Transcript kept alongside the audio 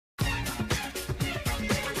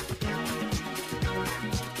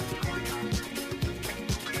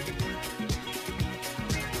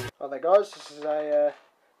Hi there guys, this is a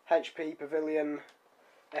HP Pavilion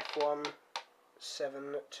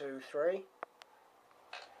f1723.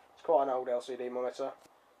 It's quite an old LCD monitor,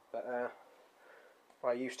 but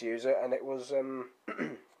I used to use it, and it was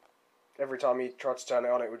every time you tried to turn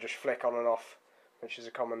it on it would just flick on and off, which is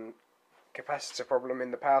a common capacitor problem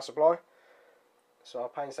in the power supply. So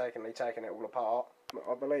I've painstakingly taken it all apart.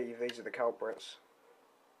 I believe these are the culprits.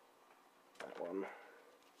 That one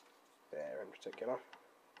there in particular.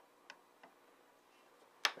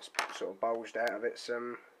 It's sort of bulged out of its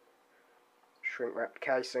shrink wrapped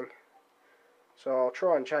casing. So I'll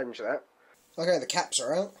try and change that. Okay, the caps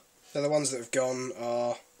are out. So the ones that have gone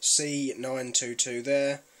are C922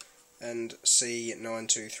 there and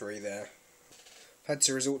C923 there. I've had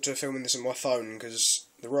to resort to filming this on my phone because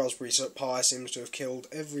the Raspberry Pi seems to have killed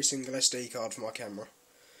every single SD card for my camera.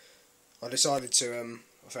 I decided to,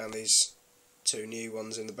 I found these two new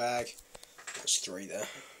ones in the bag. There's three there.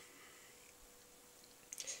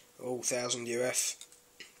 All 1000 UF,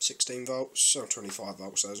 16 volts, or 25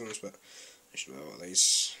 volts those ones, but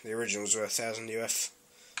the originals were 1000 UF,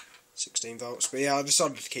 16 volts. But yeah, I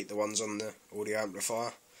decided to keep the ones on the audio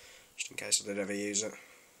amplifier, just in case I did ever use it.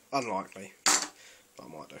 Unlikely, but I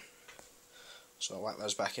might do. So I'll whack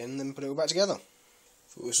those back in and then put it all back together.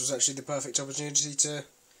 Thought this was actually the perfect opportunity to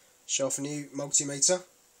show off a new multimeter.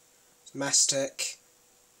 It's Mastech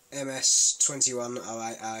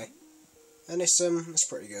MS2108A. And it's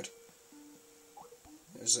pretty good.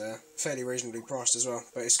 It's fairly reasonably priced as well,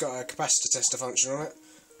 but it's got a capacitor tester function on it.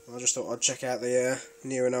 I just thought I'd check out the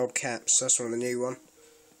new and old caps. That's one of the new one,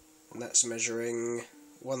 and that's measuring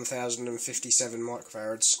 1057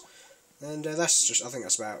 microfarads. And that's just, I think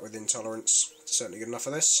that's about within tolerance. It's certainly good enough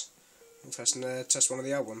for this. We'll test one of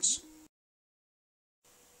the old ones.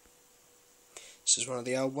 This is one of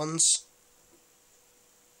the old ones.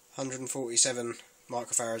 147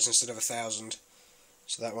 microfarads instead of 1000,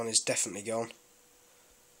 so that one is definitely gone.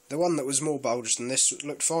 The one that was more bulged than this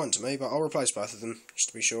looked fine to me, but I'll replace both of them just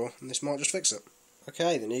to be sure, and this might just fix it.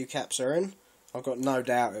 Okay, the new caps are in. I've got no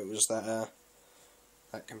doubt it was that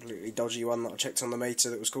completely dodgy one that I checked on the meter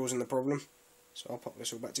that was causing the problem, so I'll pop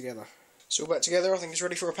this all back together. It's all back together. I think it's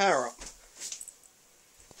ready for a power up.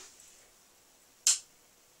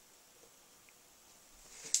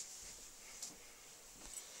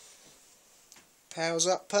 Powers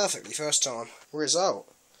up perfectly first time. Result.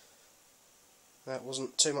 That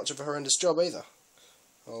wasn't too much of a horrendous job either.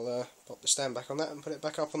 I'll pop the stand back on that and put it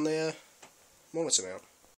back up on the monitor mount.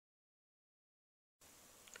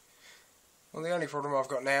 Well, the only problem I've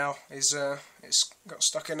got now is it's got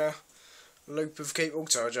stuck in a loop of keep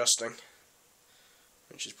auto adjusting,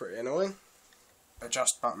 which is pretty annoying.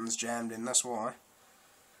 Adjust button's jammed in, that's why.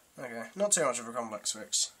 Okay, not too much of a complex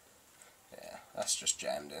fix. Yeah, that's just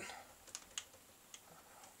jammed in.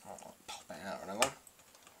 I'll pop it out or anything.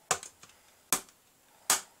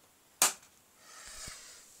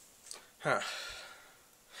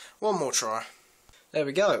 One more try. There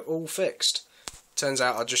we go, all fixed. Turns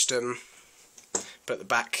out I just put the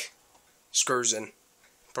back screws in,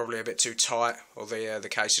 probably a bit too tight, or the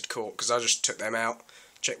case had caught, because I just took them out,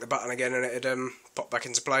 checked the button again, and it had popped back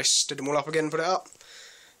into place. Did them all up again, put it up,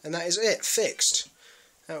 and that is it, fixed.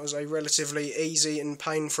 That was a relatively easy and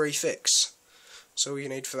pain-free fix. So all you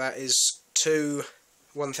need for that is two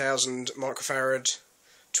 1000 microfarad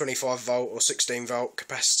 25 volt or 16 volt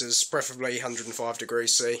capacitors, preferably 105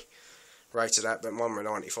 degrees C rated at, but mine were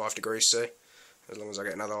 95 degrees C. As long as I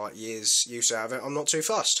get another year's use out of it, I'm not too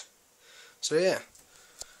fussed. So yeah,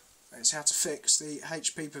 that's how to fix the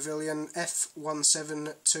HP Pavilion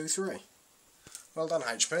f1723. Well done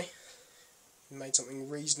HP, you made something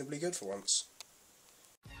reasonably good for once.